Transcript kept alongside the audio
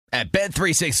At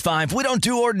Bet365, we don't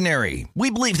do ordinary. We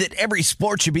believe that every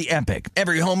sport should be epic.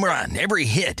 Every home run, every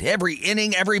hit, every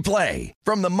inning, every play.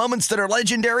 From the moments that are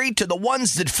legendary to the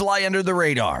ones that fly under the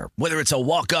radar. Whether it's a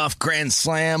walk-off grand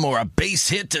slam or a base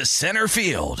hit to center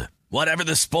field. Whatever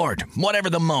the sport, whatever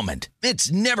the moment.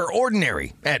 It's never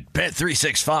ordinary at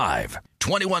Bet365.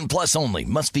 21 plus only.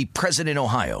 Must be present in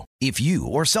Ohio. If you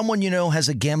or someone you know has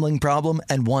a gambling problem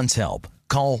and wants help,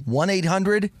 call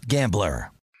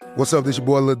 1-800-GAMBLER. What's up, this your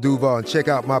boy Lil Duval, and check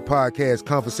out my podcast,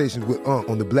 Conversations with Unc,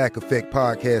 on the Black Effect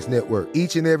Podcast Network.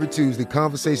 Each and every Tuesday,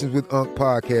 Conversations with Unc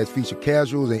podcast feature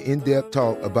casuals and in-depth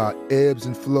talk about ebbs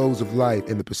and flows of life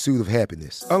and the pursuit of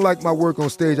happiness. Unlike my work on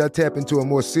stage, I tap into a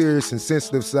more serious and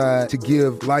sensitive side to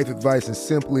give life advice and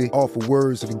simply offer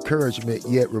words of encouragement,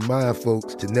 yet remind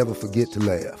folks to never forget to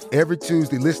laugh. Every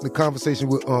Tuesday, listen to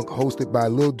Conversations with Unc, hosted by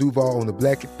Lil Duval on the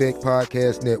Black Effect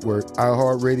Podcast Network,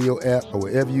 iHeartRadio app, or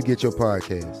wherever you get your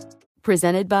podcasts.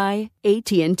 Presented by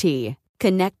AT&T.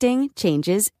 Connecting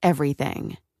changes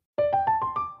everything.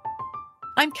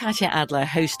 I'm Katya Adler,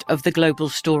 host of The Global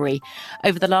Story.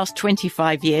 Over the last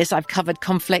 25 years, I've covered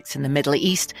conflicts in the Middle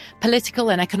East, political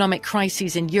and economic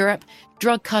crises in Europe,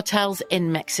 drug cartels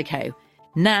in Mexico.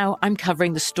 Now I'm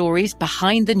covering the stories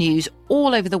behind the news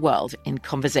all over the world in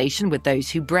conversation with those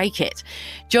who break it.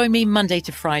 Join me Monday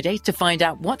to Friday to find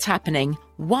out what's happening,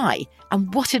 why,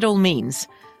 and what it all means.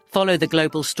 Follow The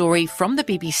Global Story from the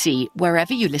BBC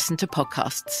wherever you listen to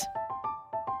podcasts.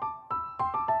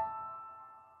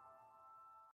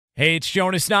 Hey, it's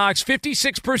Jonas Knox.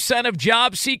 56% of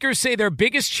job seekers say their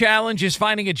biggest challenge is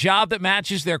finding a job that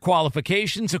matches their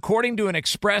qualifications, according to an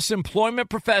Express Employment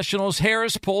Professionals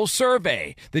Harris Poll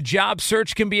survey. The job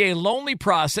search can be a lonely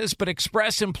process, but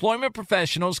Express Employment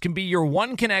Professionals can be your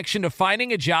one connection to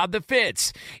finding a job that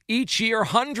fits. Each year,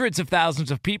 hundreds of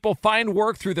thousands of people find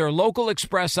work through their local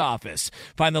Express office.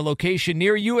 Find the location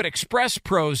near you at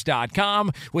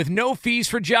expresspros.com. With no fees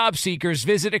for job seekers,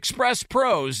 visit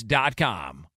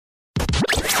expresspros.com.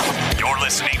 You're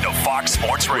listening to Fox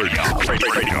Sports Radio.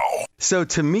 So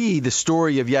to me, the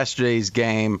story of yesterday's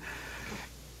game,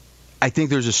 I think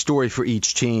there's a story for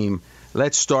each team.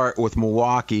 Let's start with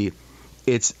Milwaukee.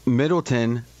 It's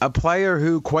Middleton, a player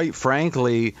who, quite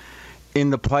frankly, in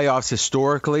the playoffs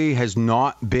historically has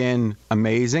not been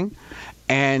amazing,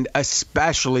 and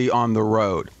especially on the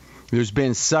road. There's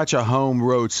been such a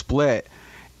home-road split,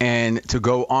 and to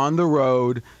go on the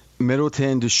road,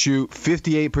 Middleton to shoot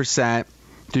 58%,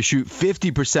 to shoot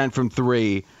 50% from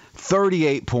three,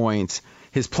 38 points.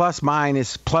 His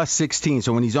plus-minus plus 16.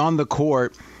 So when he's on the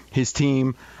court, his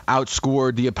team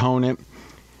outscored the opponent,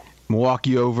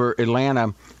 Milwaukee over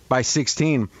Atlanta, by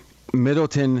 16.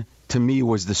 Middleton, to me,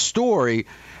 was the story.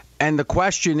 And the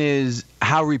question is,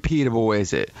 how repeatable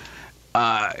is it?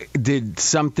 Did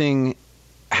something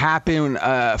happen,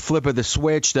 flip of the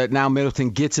switch, that now Middleton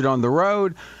gets it on the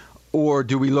road? Or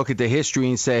do we look at the history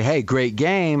and say, hey, great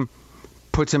game,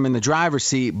 puts him in the driver's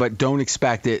seat, but don't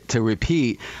expect it to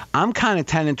repeat? I'm kind of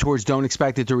tending towards don't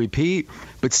expect it to repeat,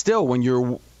 but still, when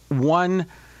you're one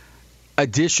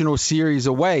additional series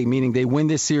away, meaning they win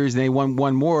this series and they won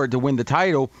one more to win the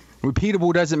title,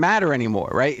 repeatable doesn't matter anymore,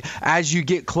 right? As you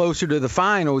get closer to the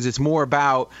finals, it's more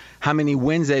about how many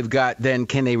wins they've got than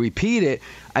can they repeat it.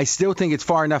 I still think it's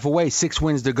far enough away, 6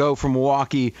 wins to go for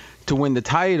Milwaukee to win the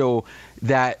title,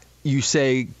 that you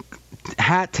say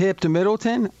hat tip to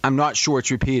Middleton. I'm not sure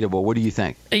it's repeatable. What do you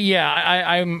think? Yeah,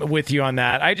 I'm with you on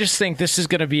that. I just think this is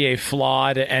going to be a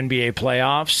flawed NBA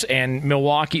playoffs, and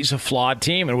Milwaukee's a flawed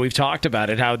team, and we've talked about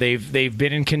it, how they've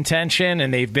been in contention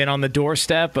and they've been on the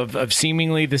doorstep of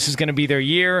seemingly this is going to be their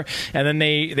year, and then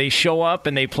they show up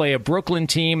and they play a Brooklyn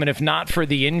team, and if not for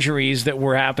the injuries that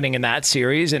were happening in that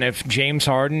series, and if James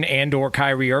Harden and or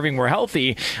Kyrie Irving were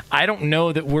healthy, I don't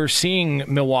know that we're seeing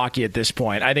Milwaukee at this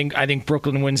point. I think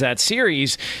Brooklyn wins that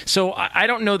series. So I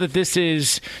don't know that this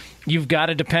is you've got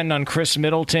to depend on Chris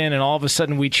Middleton, and all of a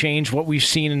sudden we change what we've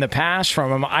seen in the past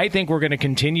from him. I think we're going to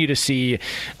continue to see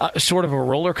sort of a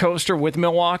roller coaster with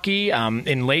Milwaukee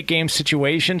in late game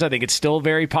situations. I think it's still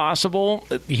very possible.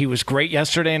 He was great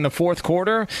yesterday in the fourth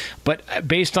quarter, but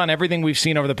based on everything we've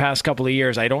seen over the past couple of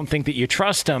years, I don't think that you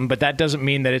trust him, but that doesn't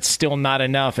mean that it's still not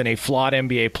enough in a flawed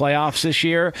NBA playoffs this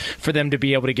year for them to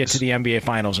be able to get to the NBA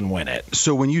Finals and win it.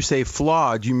 So when you say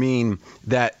flawed, you mean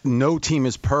that no team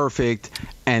is perfect,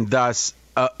 and thus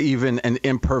even an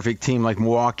imperfect team like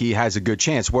Milwaukee has a good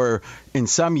chance, where in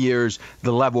some years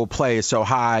the level of play is so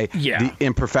high, the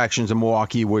imperfections of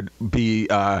Milwaukee would be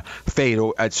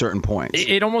fatal at certain points.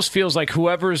 It almost feels like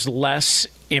whoever's less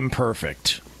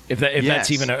imperfect if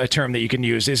that's even a term that you can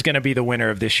use, is going to be the winner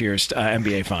of this year's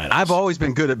NBA Finals. I've always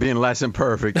been good at being less than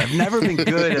perfect. I've never been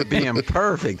good at being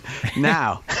perfect.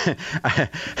 Now,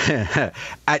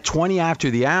 at 20 after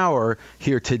the hour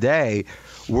here today,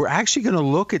 we're actually going to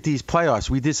look at these playoffs.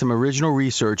 We did some original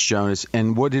research, Jonas,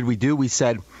 and what did we do? We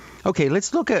said, okay,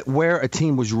 let's look at where a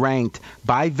team was ranked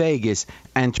by Vegas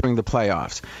entering the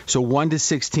playoffs. So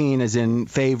 1-16 is in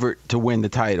favorite to win the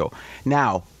title.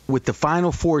 Now, with the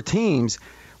final 4 teams,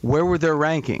 where were their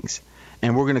rankings?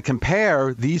 And we're going to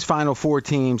compare these final 4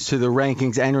 teams to the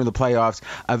rankings entering the playoffs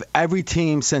of every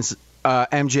team since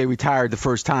MJ retired the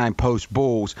first time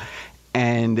post-Bulls.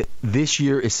 And this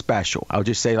year is special. I'll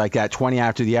just say like that, 20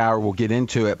 after the hour, we'll get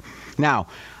into it. Now,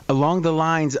 along the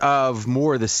lines of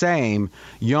more of the same,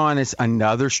 Giannis,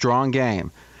 another strong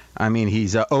game. I mean,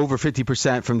 he's over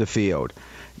 50% from the field.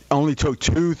 Only took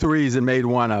 2 threes and made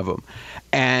 1 of them.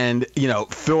 And,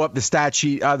 fill up the stat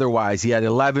sheet otherwise. He had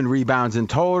 11 rebounds in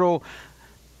total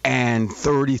and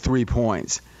 33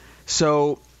 points.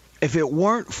 So if it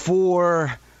weren't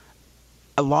for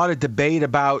a lot of debate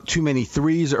about too many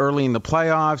threes early in the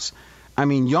playoffs, I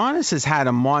mean, Giannis has had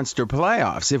a monster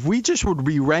playoffs. If we just would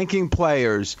be ranking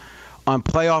players on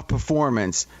playoff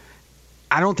performance,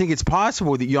 I don't think it's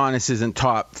possible that Giannis isn't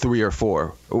top 3 or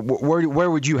 4.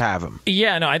 Where would you have him?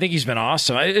 Yeah, no, I think he's been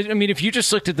awesome. I mean, if you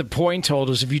just looked at the point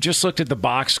totals, if you just looked at the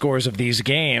box scores of these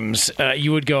games,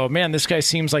 you would go, man, this guy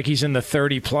seems like he's in the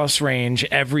 30-plus range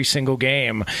every single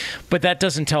game. But that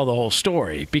doesn't tell the whole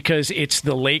story, because it's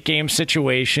the late-game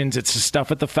situations, it's the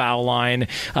stuff at the foul line,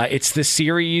 it's the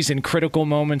series and critical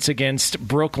moments against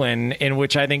Brooklyn, in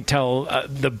which I think tell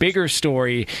the bigger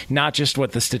story, not just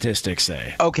what the statistics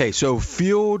say. Okay, so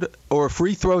field or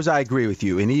free throws, I agree with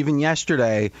you. And even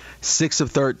yesterday, 6 of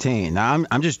 13. Now,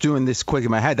 I'm just doing this quick in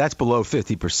my head. That's below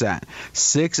 50%.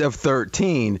 6 of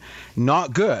 13,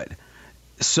 not good.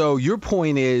 So your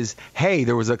point is, hey,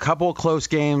 there was a couple of close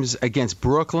games against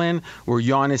Brooklyn where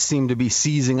Giannis seemed to be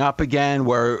seizing up again,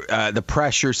 where the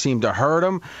pressure seemed to hurt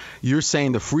him. You're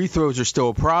saying the free throws are still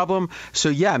a problem. So,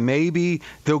 yeah, maybe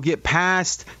they'll get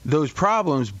past those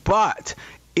problems, but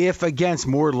if against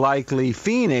more likely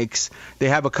Phoenix, they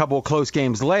have a couple of close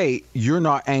games late, you're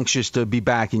not anxious to be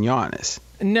back in Giannis.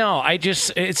 No,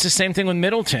 it's the same thing with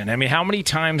Middleton. I mean, how many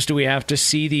times do we have to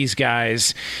see these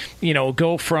guys,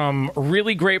 go from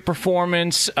really great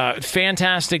performance,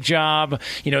 fantastic job,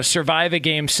 survive a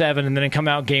Game 7 and then come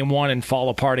out Game 1 and fall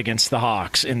apart against the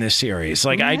Hawks in this series?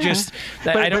 Like, yeah. I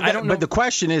don't know. But the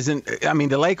question isn't, I mean,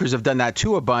 the Lakers have done that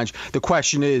too a bunch. The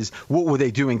question is, what will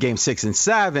they do in Game 6 and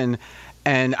 7?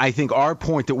 And I think our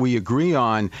point that we agree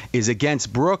on is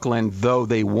against Brooklyn, though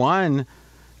they won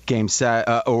Game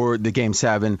 7 or the Game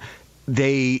 7,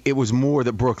 it was more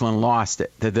that Brooklyn lost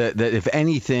it. That if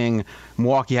anything,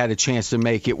 Milwaukee had a chance to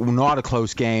make it not a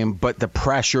close game, but the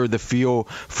pressure, the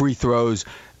free throws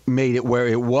made it where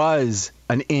it was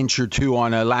an inch or two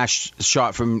on a last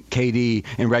shot from KD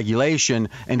in regulation,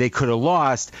 and they could have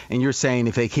lost. And you're saying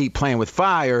if they keep playing with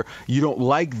fire, you don't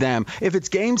like them. If it's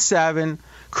Game 7,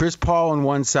 Chris Paul on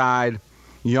one side,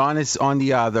 Giannis on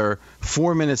the other,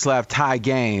 4 minutes left, tie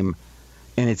game,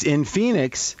 and it's in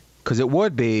Phoenix, because it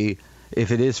would be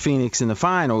if it is Phoenix in the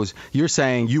finals, you're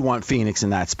saying you want Phoenix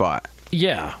in that spot.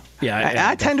 Yeah.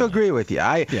 I tend to agree with you.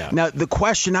 Now, the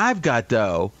question I've got,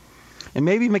 though, and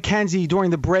maybe, Mackenzie,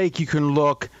 during the break, you can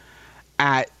look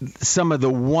at some of the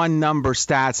one-number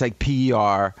stats like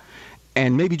PER,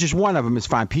 and maybe just one of them is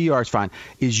fine. PER is fine.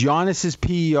 Is Giannis's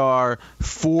PER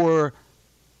for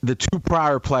the 2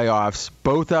 prior playoffs,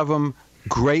 both of them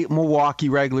great Milwaukee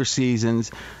regular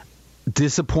seasons,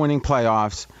 disappointing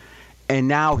playoffs, and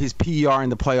now his PER in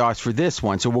the playoffs for this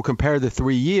one. So we'll compare the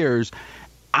 3 years.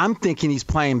 I'm thinking he's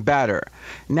playing better.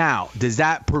 Now, does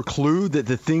that preclude that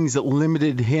the things that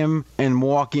limited him in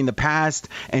Milwaukee in the past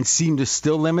and seem to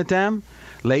still limit them,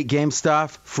 late game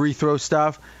stuff, free throw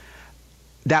stuff,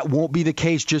 that won't be the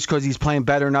case just because he's playing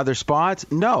better in other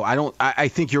spots? No, I don't. I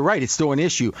think you're right. It's still an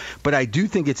issue. But I do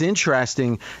think it's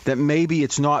interesting that maybe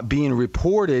it's not being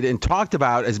reported and talked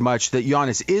about as much that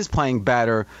Giannis is playing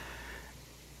better,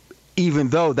 even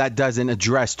though that doesn't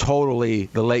address totally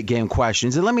the late game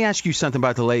questions. And let me ask you something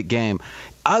about the late game.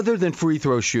 Other than free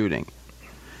throw shooting,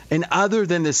 and other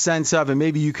than the sense of, and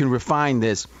maybe you can refine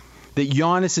this, that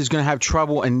Giannis is going to have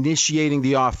trouble initiating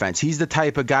the offense. He's the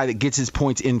type of guy that gets his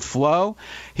points in flow.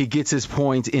 He gets his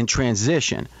points in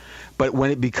transition. But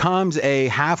when it becomes a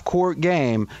half-court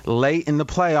game late in the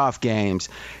playoff games,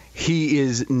 he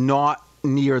is not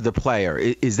near the player.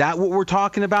 Is that what we're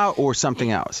talking about, or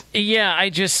something else? Yeah, I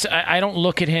don't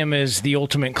look at him as the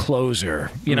ultimate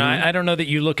closer. You know, I don't know that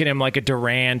you look at him like a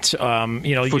Durant. You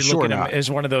look at him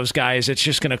as one of those guys that's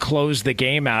just going to close the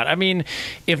game out. I mean,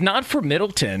 if not for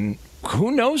Middleton,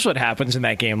 who knows what happens in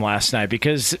that game last night,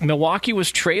 because Milwaukee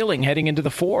was trailing heading into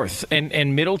the fourth,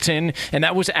 and Middleton, and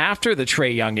that was after the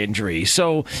Trae Young injury.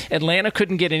 So Atlanta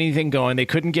couldn't get anything going. They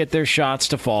couldn't get their shots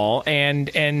to fall,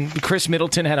 and Chris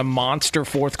Middleton had a monster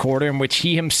fourth quarter in which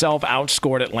he himself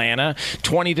outscored Atlanta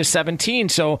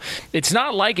 20-17. So it's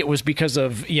not like it was because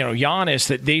of, Giannis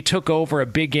that they took over a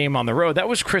big game on the road. That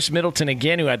was Chris Middleton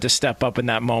again who had to step up in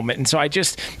that moment. And so I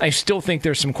still think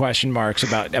there's some question marks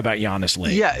about Giannis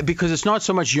late. Yeah, because it's not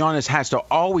so much Giannis has to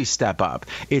always step up.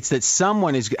 It's that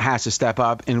someone has to step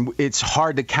up, and it's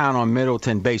hard to count on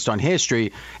Middleton based on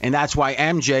history, and that's why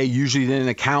MJ usually didn't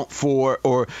account for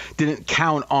or didn't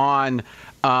count on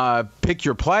pick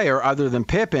your player other than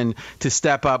Pippen to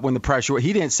step up when the pressure.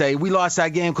 He didn't say we lost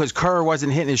that game because Kerr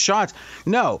wasn't hitting his shots.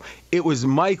 No, it was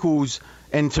Michael's.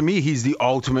 And to me, he's the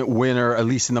ultimate winner, at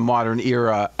least in the modern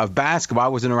era of basketball. I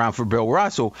wasn't around for Bill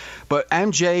Russell, but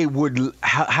MJ would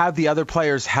have the other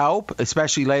players help,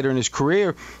 especially later in his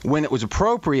career when it was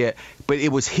appropriate, but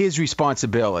it was his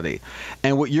responsibility.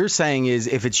 And what you're saying is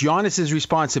if it's Giannis's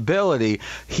responsibility,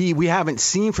 we haven't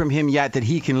seen from him yet that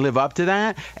he can live up to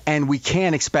that, and we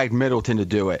can't expect Middleton to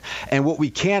do it. And what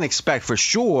we can expect for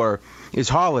sure is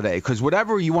Holiday, because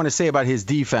whatever you want to say about his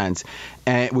defense,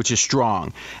 which is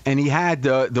strong, and he had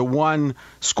the one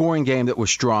scoring game that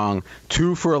was strong,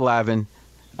 2 for 11.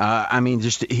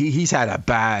 He's had a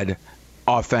bad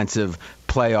offensive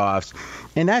playoffs,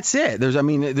 and that's it.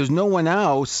 There's no one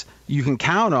else you can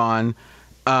count on.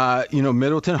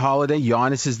 Middleton, Holiday,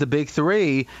 Giannis is the big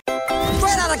three.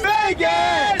 Right out of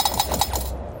Vegas!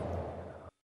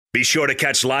 Be sure to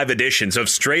catch live editions of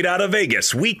Straight Outta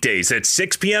Vegas weekdays at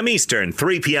 6 p.m. Eastern,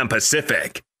 3 p.m.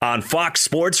 Pacific on Fox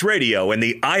Sports Radio and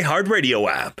the iHeartRadio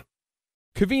app.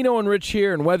 Covino and Rich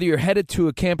here, and whether you're headed to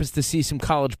a campus to see some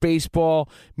college baseball,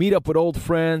 meet up with old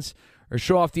friends, or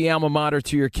show off the alma mater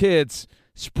to your kids,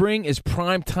 spring is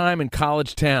prime time in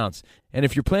college towns. And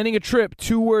if you're planning a trip,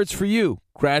 2 words for you: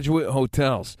 Graduate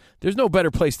Hotels. There's no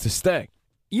better place to stay.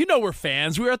 You know we're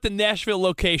fans. We were at the Nashville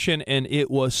location, and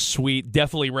it was sweet.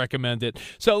 Definitely recommend it.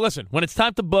 So listen, when it's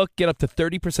time to book, get up to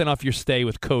 30% off your stay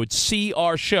with code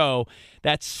CRSHOW.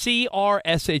 That's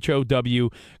CRSHOW.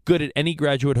 Good at any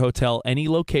Graduate Hotel, any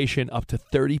location, up to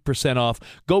 30% off.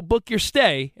 Go book your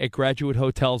stay at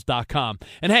graduatehotels.com.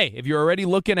 And hey, if you're already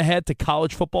looking ahead to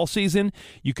college football season,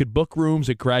 you could book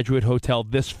rooms at Graduate Hotel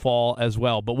this fall as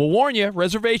well. But we'll warn you,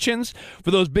 reservations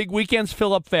for those big weekends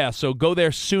fill up fast, so go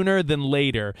there sooner than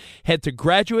later. Head to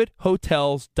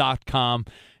graduatehotels.com.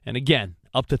 And again,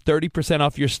 up to 30%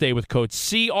 off your stay with code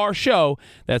CRSHOW.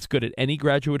 That's good at any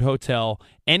Graduate Hotel,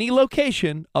 any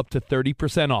location, up to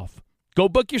 30% off. Go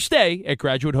book your stay at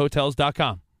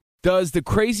graduatehotels.com. Does the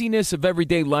craziness of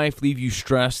everyday life leave you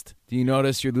stressed? Do you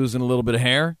notice you're losing a little bit of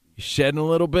hair? You're shedding a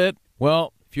little bit?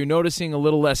 Well, if you're noticing a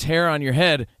little less hair on your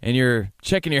head and you're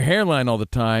checking your hairline all the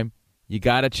time, you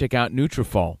got to check out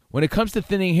Nutrafol. When it comes to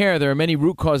thinning hair, there are many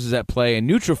root causes at play, and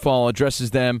Nutrafol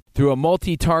addresses them through a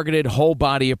multi-targeted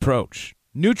whole-body approach.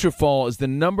 Nutrafol is the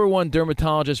 #1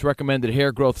 dermatologist-recommended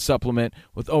hair growth supplement,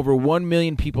 with over 1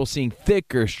 million people seeing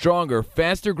thicker, stronger,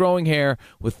 faster-growing hair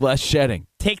with less shedding.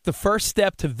 Take the first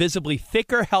step to visibly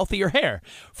thicker, healthier hair.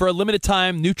 For a limited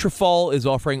time, Nutrafol is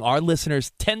offering our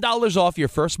listeners $10 off your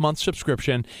first month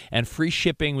subscription and free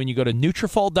shipping when you go to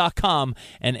Nutrafol.com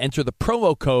and enter the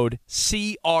promo code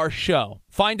CRSHOW.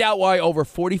 Find out why over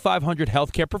 4,500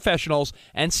 healthcare professionals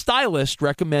and stylists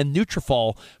recommend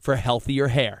Nutrafol for healthier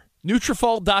hair.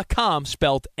 Nutrafol.com,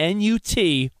 spelled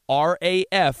Nutrafol.com,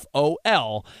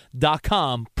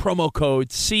 promo code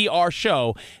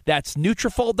CRSHOW. That's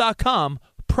Nutrafol.com,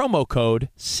 promo code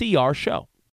CRSHOW.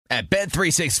 At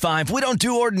Bet365, we don't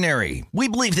do ordinary. We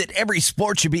believe that every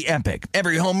sport should be epic.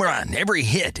 Every home run, every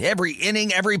hit, every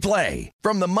inning, every play.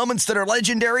 From the moments that are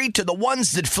legendary to the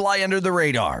ones that fly under the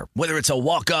radar. Whether it's a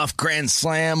walk-off grand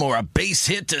slam or a base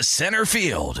hit to center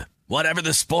field. Whatever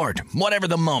the sport, whatever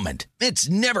the moment, it's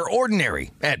never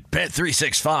ordinary at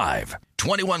Bet365.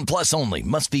 21 plus only.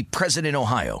 Must be present in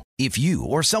Ohio. If you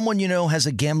or someone you know has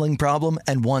a gambling problem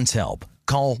and wants help,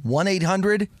 call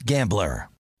 1-800-GAMBLER.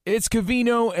 It's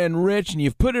Covino and Rich, and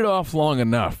you've put it off long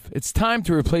enough. It's time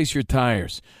to replace your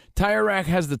tires. Tire Rack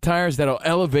has the tires that'll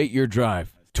elevate your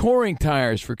drive. Touring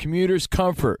tires for commuters'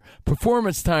 comfort.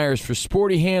 Performance tires for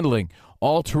sporty handling.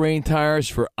 All-terrain tires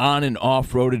for on- and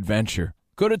off-road adventure.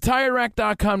 Go to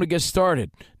TireRack.com to get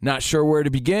started. Not sure where to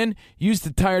begin? Use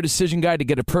the Tire Decision Guide to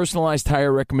get a personalized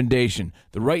tire recommendation.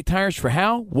 The right tires for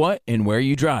how, what, and where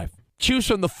you drive. Choose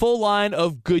from the full line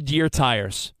of Goodyear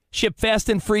tires. Ship fast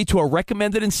and free to a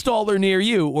recommended installer near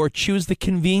you, or choose the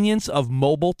convenience of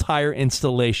mobile tire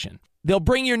installation. They'll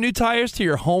bring your new tires to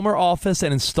your home or office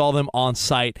and install them on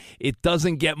site. It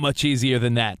doesn't get much easier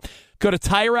than that. Go to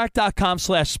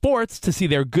TireRack.com/sports to see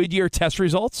their Goodyear test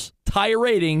results, tire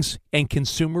ratings, and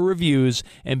consumer reviews,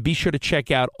 and be sure to check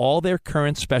out all their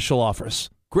current special offers.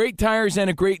 Great tires and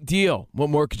a great deal. What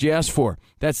more could you ask for?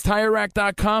 That's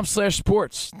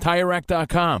TireRack.com/sports.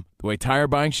 TireRack.com, the way tire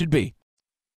buying should be.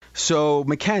 So,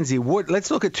 Mackenzie, let's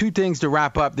look at two things to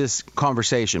wrap up this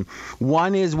conversation.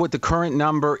 One is what the current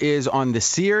number is on the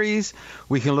series.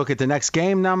 We can look at the next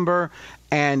game number,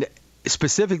 and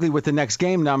specifically with the next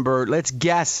game number, let's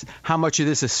guess how much of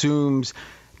this assumes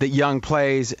that Young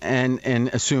plays and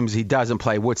assumes he doesn't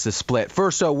play. What's the split?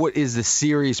 First, so what is the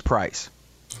series price?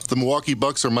 The Milwaukee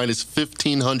Bucks are minus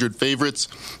 1,500 favorites.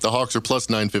 The Hawks are plus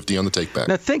 950 on the take-back.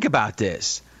 Now, think about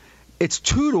this. It's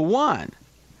 2-1.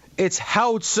 It's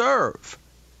held serve.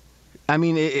 I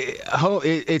mean,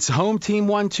 it's home team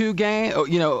 1-2 game.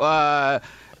 You know,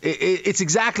 it's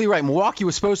exactly right. Milwaukee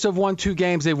was supposed to have won 2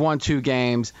 games. They've won 2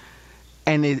 games.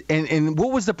 And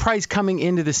what was the price coming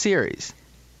into the series?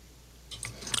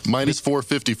 Minus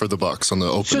 450 for the Bucks on the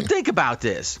opening. So think about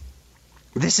this.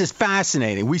 This is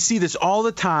fascinating. We see this all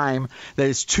the time, that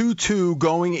it's 2-2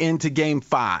 going into Game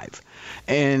 5.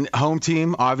 And home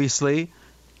team, obviously,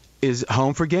 is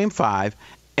home for Game 5,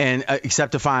 and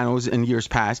except the finals in years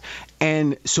past.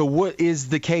 And so what is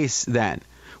the case then?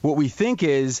 What we think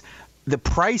is the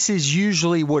price is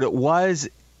usually what it was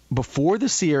before the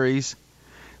series,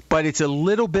 but it's a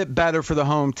little bit better for the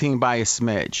home team by a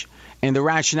smidge. And the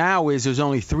rationale is there's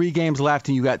only 3 games left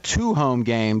and you got 2 home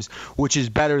games, which is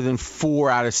better than 4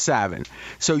 out of 7.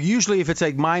 So usually if it's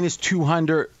like minus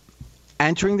 200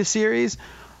 entering the series,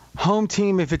 home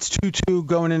team, if it's 2-2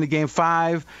 going into Game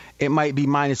 5, it might be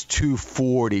minus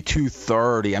 240,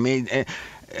 230. I mean,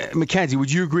 Mackenzie,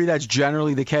 would you agree that's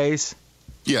generally the case?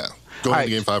 Yeah, going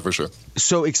into Game 5 for sure.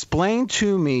 So explain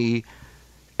to me,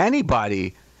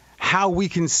 anybody, how we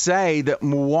can say that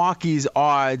Milwaukee's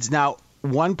odds, now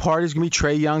one part is going to be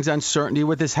Trae Young's uncertainty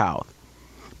with his health,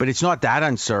 but it's not that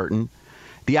uncertain.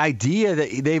 The idea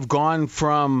that they've gone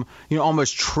from,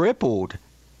 almost tripled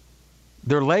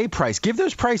their lay price. Give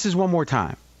those prices one more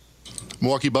time.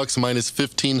 Milwaukee Bucks minus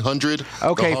 1,500.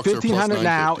 Okay, 1,500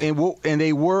 now, and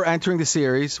they were entering the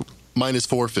series. Minus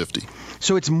 450.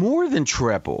 So it's more than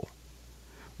triple.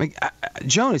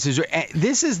 Jonas,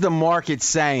 this is the market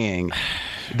saying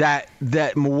that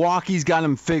Milwaukee's got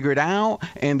them figured out,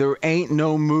 and there ain't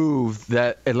no move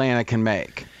that Atlanta can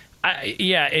make.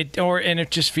 It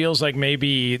just feels like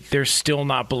maybe they're still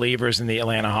not believers in the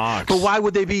Atlanta Hawks. But why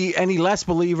would they be any less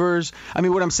believers? I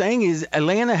mean, what I'm saying is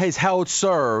Atlanta has held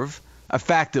serve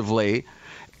effectively.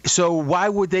 So why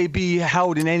would they be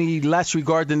held in any less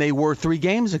regard than they were 3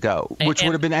 games ago, which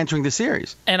would have been entering the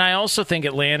series? And I also think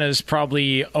Atlanta's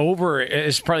probably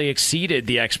exceeded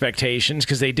the expectations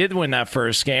because they did win that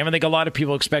first game. I think a lot of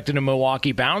people expected a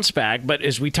Milwaukee bounce back, but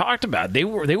as we talked about, they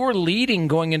were leading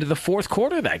going into the fourth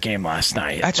quarter of that game last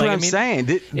night. That's what I'm saying.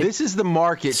 This is the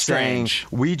market saying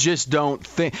we just don't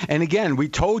think. And again, we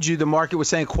told you the market was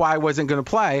saying Kawhi wasn't going to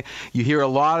play. You hear a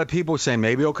lot of people saying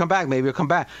maybe he'll come back, maybe he'll come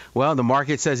back. Well, the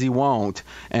market says he won't,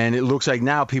 and it looks like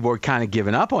now people are kind of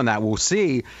giving up on that. We'll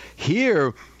see.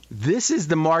 Here, this is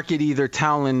the market either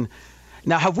telling.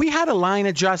 Now, have we had a line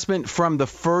adjustment from the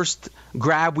first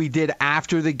grab we did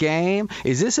after the game?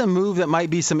 Is this a move that might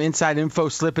be some inside info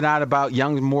slipping out about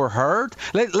Young more hurt?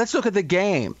 Let's look at the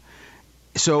game.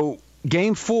 So,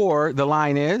 Game 4, the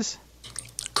line is?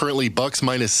 Currently Bucks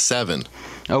minus 7.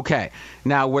 Okay.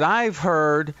 Now, what I've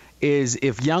heard is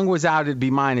if Young was out, it'd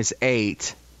be minus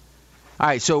 8. All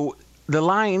right, so the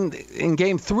line in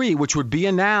Game 3, which would be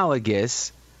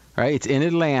analogous, right? It's in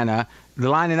Atlanta. The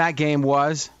line in that game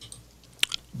was?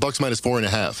 Bucks minus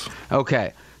 4.5.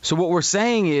 Okay, so what we're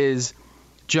saying is,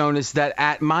 Jonas, that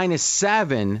at minus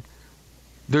 7,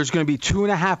 there's going to be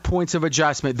 2.5 points of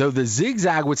adjustment, though the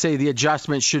zigzag would say the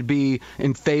adjustment should be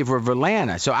in favor of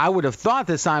Atlanta. So I would have thought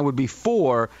this line would be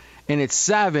 4, and it's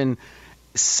 7.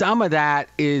 Some of that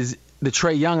is the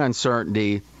Trae Young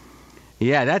uncertainty.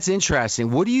 Yeah, that's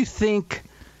interesting. What do you think,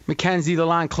 Mackenzie, the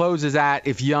line closes at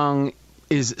if Young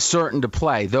is certain to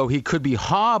play? Though he could be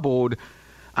hobbled,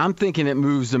 I'm thinking it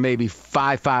moves to maybe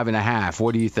 5.5.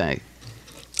 What do you think?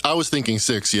 I was thinking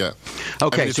 6, yeah.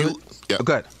 Okay,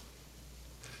 good.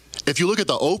 If you look at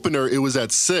the opener, it was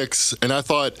at 6, and I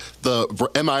thought the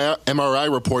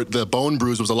MRI report, the bone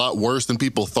bruise, was a lot worse than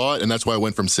people thought, and that's why I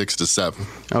went from 6 to 7.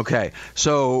 Okay,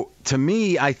 so to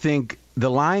me, I think the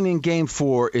line in Game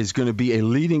 4 is going to be a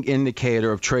leading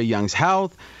indicator of Trae Young's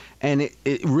health. And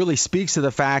it really speaks to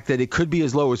the fact that it could be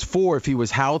as low as 4 if he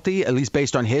was healthy, at least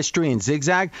based on history and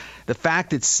zigzag. The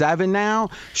fact it's 7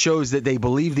 now shows that they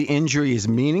believe the injury is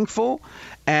meaningful.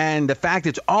 And the fact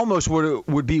it's almost what it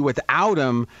would be without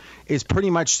him is pretty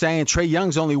much saying Trae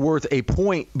Young's only worth a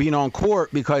point being on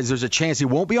court because there's a chance he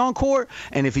won't be on court.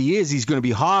 And if he is, he's going to be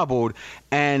hobbled.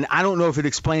 And I don't know if it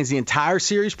explains the entire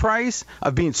series price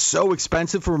of being so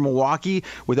expensive for Milwaukee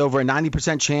with over a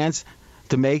 90% chance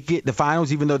to make it the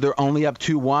finals, even though they're only up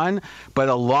 2-1, but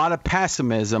a lot of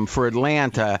pessimism for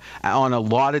Atlanta on a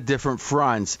lot of different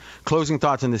fronts. Closing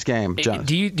thoughts on this game, Jonas.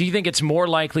 Do you think it's more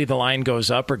likely the line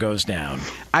goes up or goes down?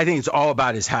 I think it's all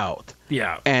about his health.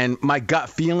 Yeah. And my gut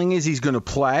feeling is he's going to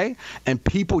play, and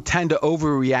people tend to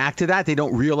overreact to that. They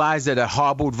don't realize that a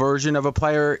hobbled version of a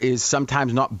player is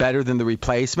sometimes not better than the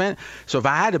replacement. So if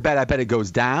I had to bet, I bet it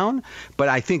goes down. But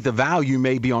I think the value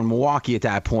may be on Milwaukee at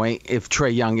that point if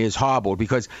Trae Young is hobbled.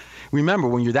 Because remember,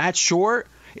 when you're that short,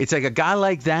 it's like a guy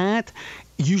like that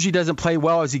usually doesn't play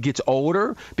well as he gets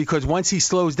older, because once he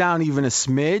slows down even a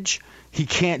smidge, he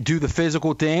can't do the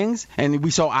physical things. And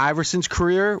we saw Iverson's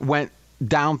career went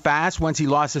down fast once he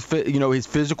lost his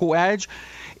physical edge.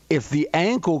 If the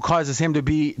ankle causes him to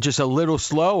be just a little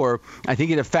slower, I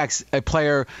think it affects a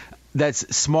player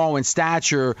that's small in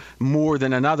stature more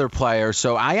than another player.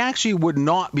 So I actually would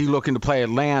not be looking to play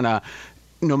Atlanta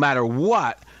no matter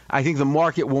what. I think the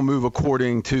market will move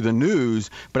according to the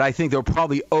news, but I think they'll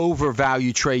probably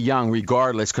overvalue Trae Young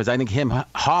regardless, because I think him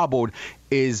hobbled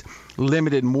is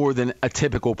limited more than a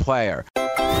typical player.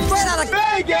 Straight out of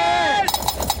Vegas!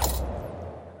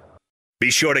 Be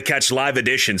sure to catch live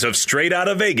editions of Straight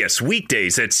Outta Vegas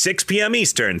weekdays at 6 p.m.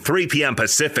 Eastern, 3 p.m.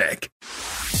 Pacific.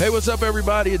 Hey, what's up,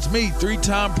 everybody? It's me,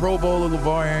 3-time Pro Bowler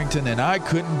LeVar Arrington, and I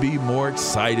couldn't be more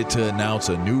excited to announce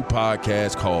a new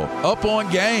podcast called Up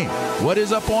On Game. What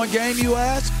is Up On Game, you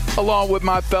ask? Along with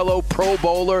my fellow Pro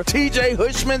Bowler, TJ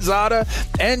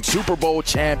Houshmandzadeh, and Super Bowl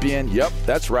champion, yep,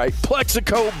 that's right,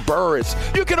 Plexico Burress.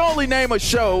 You can only name a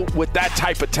show with that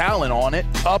type of talent on it.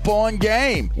 Up On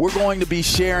Game. We're going to be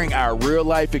sharing our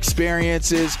real-life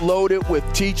experiences loaded with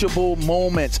teachable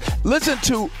moments. Listen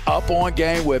to Up On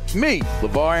Game with me,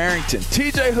 LeVar Arrington,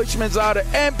 TJ Houshmandzadeh,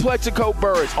 and Plexico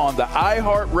Burress on the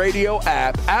iHeartRadio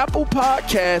app, Apple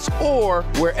Podcasts, or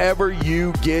wherever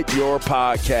you get your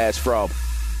podcasts from.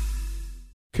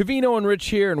 Covino and Rich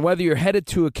here, and whether you're headed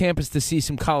to a campus to see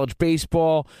some college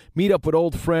baseball, meet up with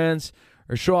old friends,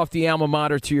 or show off the alma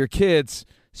mater to your kids,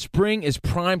 spring is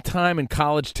prime time in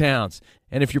college towns.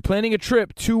 And if you're planning a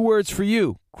trip, 2 words for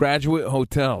you: Graduate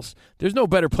Hotels. There's no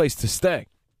better place to stay.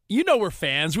 You know we're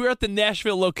fans. We were at the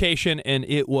Nashville location, and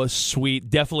it was sweet.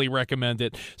 Definitely recommend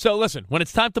it. So listen, when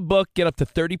it's time to book, get up to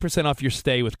 30% off your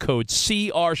stay with code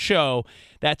CRSHOW.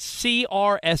 That's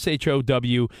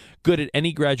CRSHOW. Good at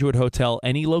any Graduate Hotel,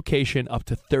 any location, up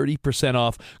to 30%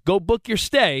 off. Go book your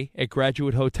stay at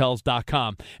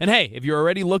graduatehotels.com. And hey, if you're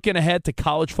already looking ahead to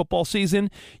college football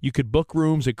season, you could book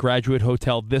rooms at Graduate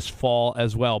Hotel this fall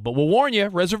as well. But we'll warn you,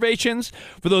 reservations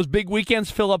for those big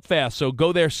weekends fill up fast, so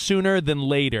go there sooner than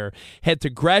later. Head to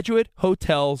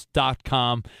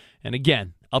graduatehotels.com. And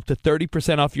again, up to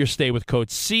 30% off your stay with code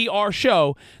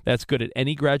CRSHOW. That's good at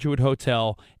any Graduate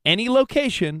Hotel, any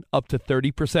location, up to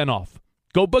 30% off.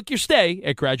 Go book your stay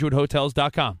at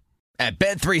graduatehotels.com. At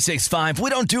Bet365, we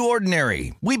don't do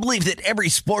ordinary. We believe that every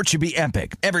sport should be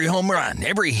epic. Every home run,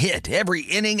 every hit, every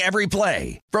inning, every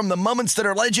play. From the moments that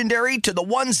are legendary to the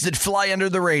ones that fly under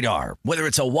the radar. Whether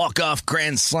it's a walk-off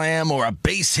grand slam or a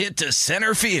base hit to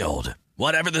center field.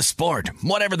 Whatever the sport,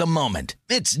 whatever the moment,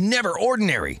 it's never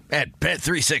ordinary at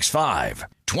Bet365.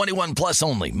 21 plus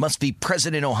only. Must be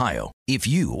present in Ohio. If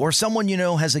you or someone you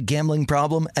know has a gambling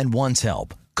problem and wants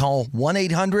help, call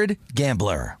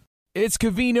 1-800-GAMBLER. It's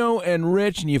Covino and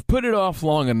Rich, and you've put it off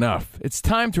long enough. It's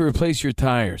time to replace your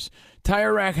tires.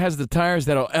 Tire Rack has the tires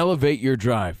that'll elevate your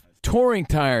drive. Touring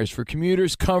tires for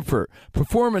commuters' comfort.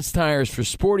 Performance tires for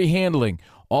sporty handling.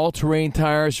 All-terrain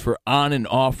tires for on- and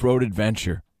off-road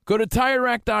adventure. Go to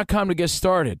TireRack.com to get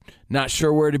started. Not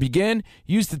sure where to begin?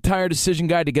 Use the Tire Decision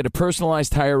Guide to get a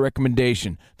personalized tire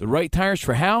recommendation. The right tires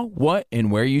for how, what,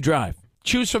 and where you drive.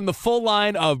 Choose from the full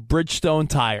line of Bridgestone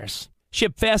tires.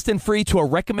 Ship fast and free to a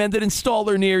recommended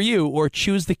installer near you, or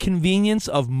choose the convenience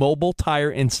of mobile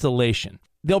tire installation.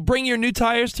 They'll bring your new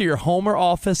tires to your home or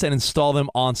office and install them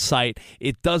on site.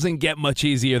 It doesn't get much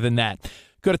easier than that.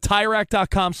 Go to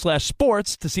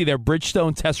TireRack.com/sports to see their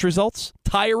Bridgestone test results,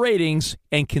 tire ratings,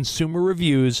 and consumer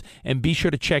reviews, and be sure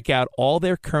to check out all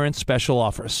their current special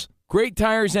offers. Great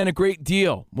tires and a great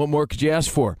deal. What more could you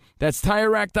ask for? That's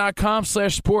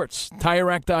TireRack.com/sports.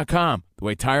 TireRack.com, the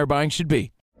way tire buying should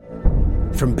be.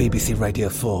 From BBC Radio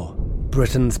 4,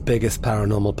 Britain's biggest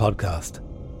paranormal podcast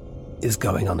is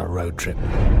going on a road trip.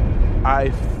 I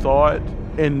thought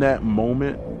in that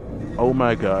moment, oh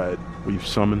my God, we've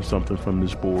summoned something from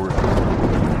this board.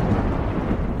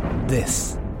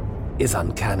 This is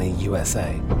Uncanny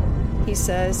USA. He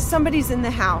says, somebody's in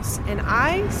the house, and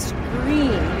I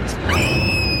screamed.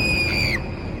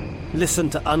 Listen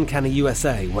to Uncanny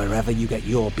USA wherever you get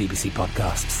your BBC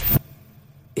podcasts,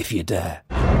 if you dare.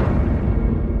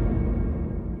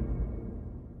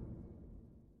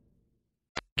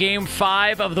 Game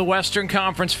 5 of the Western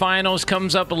Conference Finals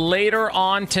comes up later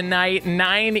on tonight,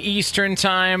 9 Eastern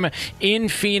time in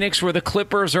Phoenix, where the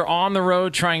Clippers are on the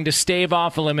road trying to stave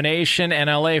off elimination,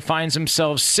 and LA finds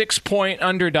themselves 6-point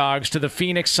underdogs to the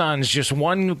Phoenix Suns, just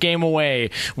one win away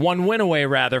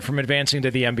from advancing to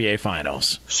the NBA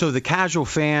Finals. So the casual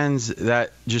fans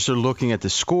that just are looking at the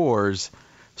scores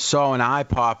saw an eye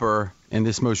popper in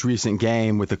this most recent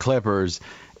game with the Clippers.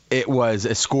 It was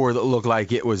a score that looked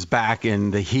like it was back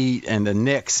in the Heat and the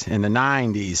Knicks in the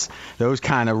 90s, those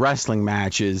kind of wrestling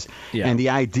matches. Yeah. And the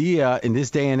idea in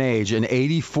this day and age, an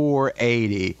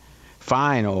 84-80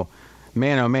 final,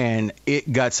 man, oh man,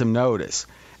 it got some notice.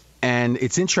 And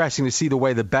it's interesting to see the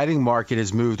way the betting market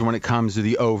has moved when it comes to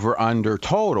the over-under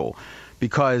total.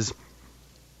 Because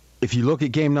if you look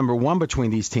at game number 1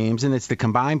 between these teams, and it's the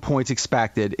combined points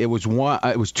expected, it was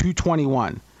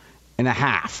 221. And a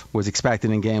half was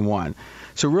expected in game 1.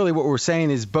 So really what we're saying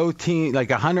is both teams,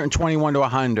 like 121 to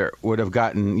 100 would have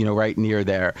gotten, right near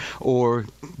there. Or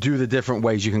do the different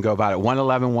ways you can go about it.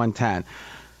 111, 110.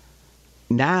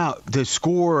 Now to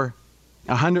score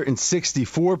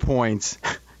 164 points,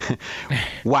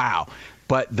 wow.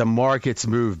 But the markets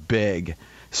move big.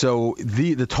 So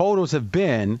the totals have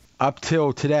been, up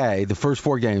till today, the first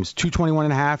 4 games,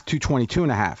 221.5,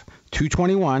 222.5,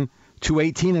 221,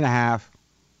 218.5,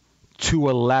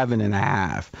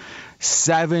 211.5,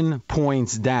 7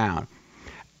 points down.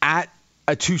 At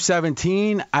a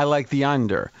 217, I like the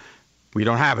under. We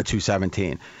don't have a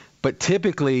 217. But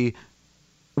typically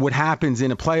what happens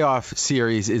in a playoff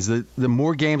series is the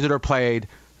more games that are played,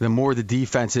 the more the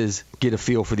defenses get a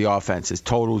feel for the offenses.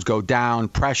 Totals go down,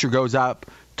 pressure goes up,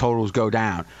 totals go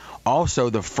down.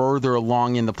 Also, the further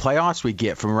along in the playoffs we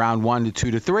get, from round 1 to 2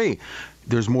 to 3,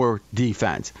 there's more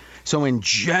defense. So in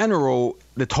general,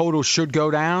 the total should go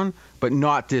down, but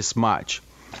not this much.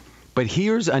 But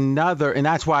here's another, and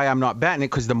that's why I'm not betting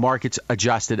it, because the market's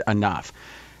adjusted enough.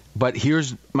 But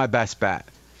here's my best bet,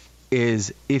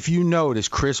 is if you notice,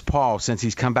 Chris Paul, since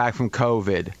he's come back from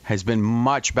COVID, has been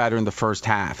much better in the first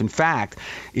half. In fact,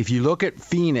 if you look at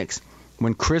Phoenix,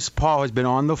 when Chris Paul has been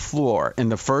on the floor in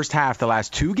the first half, the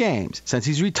last 2 games, since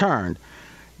he's returned,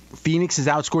 Phoenix has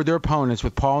outscored their opponents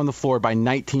with Paul on the floor by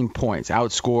 19 points,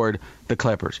 outscored the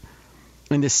Clippers.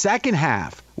 In the second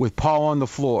half, with Paul on the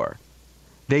floor,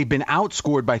 they've been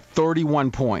outscored by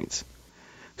 31 points.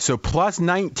 So plus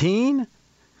 19,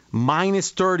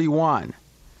 minus 31.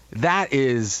 That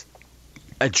is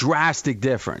a drastic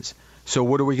difference. So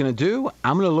what are we going to do?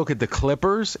 I'm going to look at the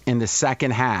Clippers in the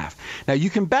second half. Now, you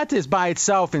can bet this by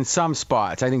itself in some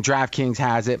spots. I think DraftKings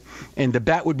has it. And the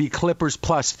bet would be Clippers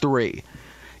plus 3.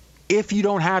 If you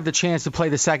don't have the chance to play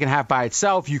the second half by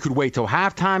itself, you could wait till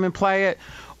halftime and play it.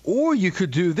 Or you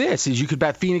could do this, is you could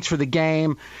bet Phoenix for the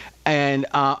game. And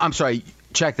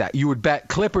check that. You would bet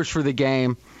Clippers for the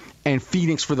game and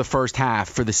Phoenix for the first half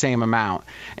for the same amount.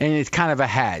 And it's kind of a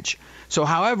hedge. So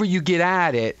however you get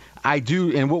at it, I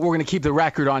do, and what we're going to keep the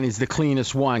record on is the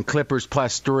cleanest one, Clippers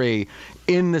plus 3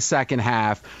 in the second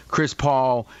half, Chris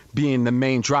Paul being the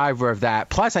main driver of that.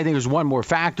 Plus, I think there's one more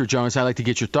factor, Jonas, I'd like to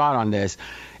get your thought on this,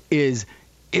 is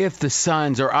if the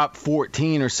Suns are up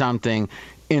 14 or something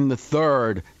in the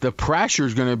third, the pressure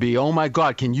is going to be, oh my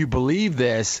God, can you believe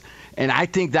this? And I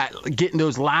think that getting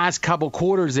those last couple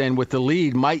quarters in with the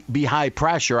lead might be high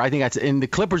pressure. I think and the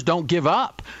Clippers don't give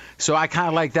up. So I kind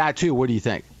of like that too. What do you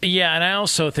think? Yeah, and I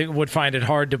also would find it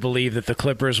hard to believe that the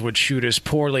Clippers would shoot as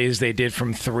poorly as they did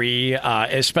from 3,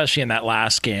 especially in that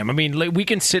last game. I mean, we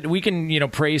can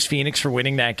praise Phoenix for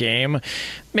winning that game.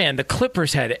 Man, the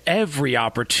Clippers had every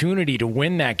opportunity to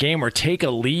win that game or take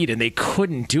a lead, and they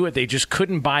couldn't do it. They just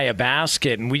couldn't buy a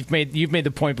basket. And you've made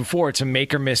the point before, it's a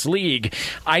make or miss league.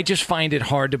 I just just find it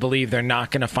hard to believe they're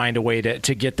not going to find a way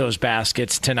to get those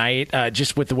baskets tonight,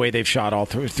 just with the way they've shot all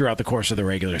throughout the course of the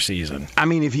regular season. I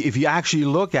mean, if you actually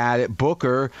look at it,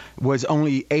 Booker was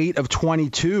only 8 of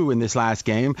 22 in this last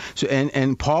game, so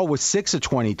and Paul was 6 of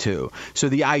 22. So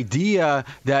the idea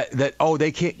that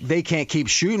they can't keep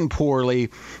shooting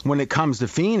poorly when it comes to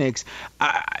Phoenix,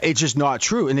 it's just not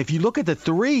true. And if you look at the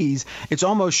threes, it's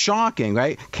almost shocking,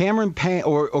 right? Cameron Payne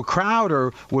or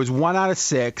Crowder was 1 out of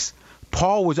 6.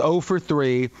 Paul was 0 for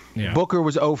 3. Yeah. Booker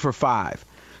was 0 for 5.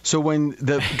 So when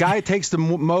the guy takes the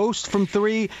most from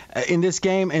 3 in this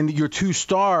game and your 2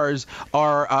 stars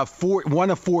are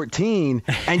 1 of 14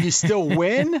 and you still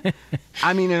win,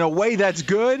 I mean, in a way that's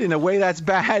good, in a way that's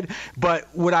bad. But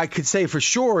what I could say for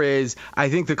sure is I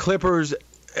think the Clippers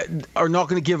are not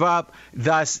going to give up.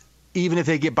 Thus, even if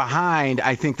they get behind,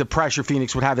 I think the pressure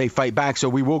Phoenix would have, they fight back. So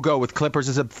we will go with Clippers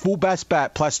as a full best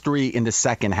bet, +3 in the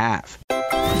second half.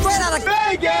 Straight out of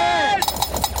Vegas!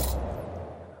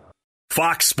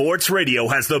 Fox Sports Radio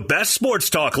has the best sports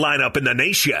talk lineup in the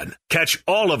nation. Catch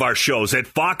all of our shows at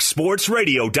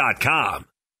foxsportsradio.com.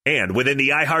 And within the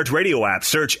iHeartRadio app,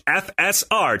 search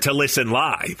FSR to listen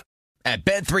live. At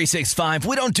Bet365,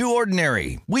 we don't do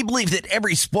ordinary. We believe that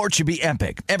every sport should be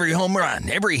epic. Every home run,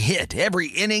 every hit, every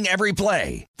inning, every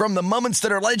play. From the moments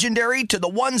that are legendary to the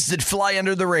ones that fly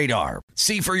under the radar.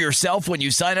 See for yourself when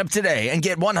you sign up today and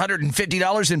get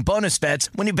 $150 in bonus bets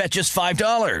when you bet just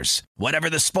 $5. Whatever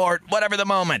the sport, whatever the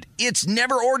moment, it's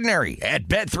never ordinary at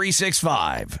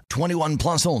Bet365. 21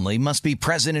 plus only. Must be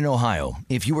present in Ohio.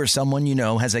 If you or someone you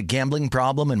know has a gambling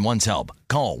problem and wants help,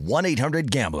 call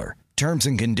 1-800-GAMBLER. Terms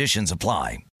and conditions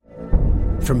apply.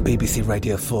 From BBC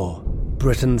Radio 4,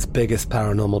 Britain's biggest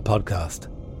paranormal podcast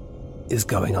is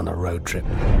going on a road trip.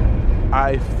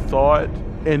 I thought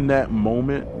in that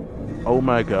moment, oh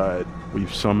my God,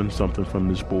 we've summoned something from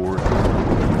this board.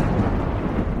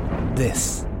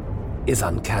 This is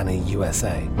Uncanny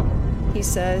USA. He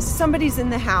says, somebody's in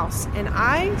the house, and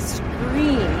I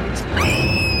screamed.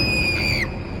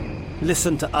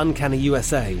 Listen to Uncanny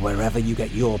USA wherever you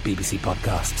get your BBC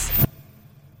podcasts,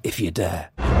 if you dare.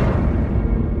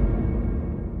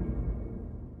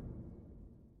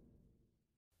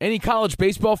 Any college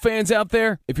baseball fans out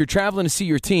there? If you're traveling to see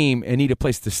your team and need a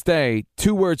place to stay,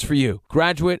 2 words for you: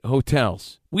 Graduate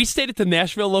Hotels. We stayed at the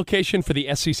Nashville location for the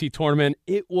SEC tournament.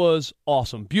 It was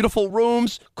awesome. Beautiful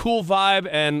rooms, cool vibe,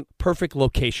 and perfect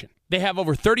location. They have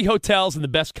over 30 hotels in the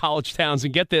best college towns,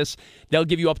 and get this, they'll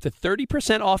give you up to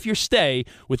 30% off your stay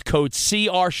with code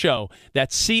CRSHOW.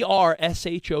 That's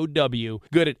CRSHOW.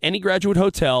 Good at any Graduate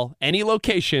Hotel, any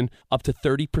location, up to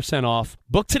 30% off.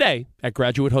 Book today at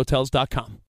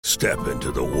graduatehotels.com. Step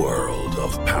into the world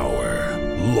of power,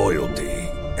 loyalty,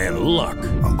 and luck.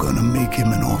 I'm gonna make him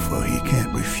an offer he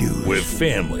can't refuse. With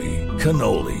family,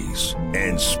 cannolis,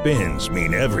 and spins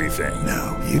mean everything.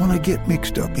 Now, you wanna get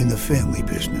mixed up in the family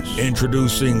business.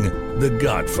 Introducing The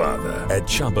Godfather at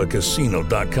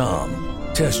ChumbaCasino.com.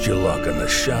 Test your luck in the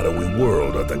shadowy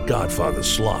world of The Godfather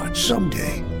slot.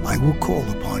 Someday, I will call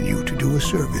upon you to do a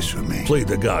service for me. Play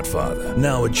The Godfather,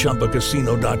 now at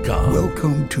ChumbaCasino.com.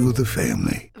 Welcome to the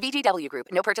family. VGW Group.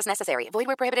 No purchase necessary. Void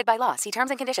where prohibited by law. See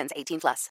terms and conditions. 18+.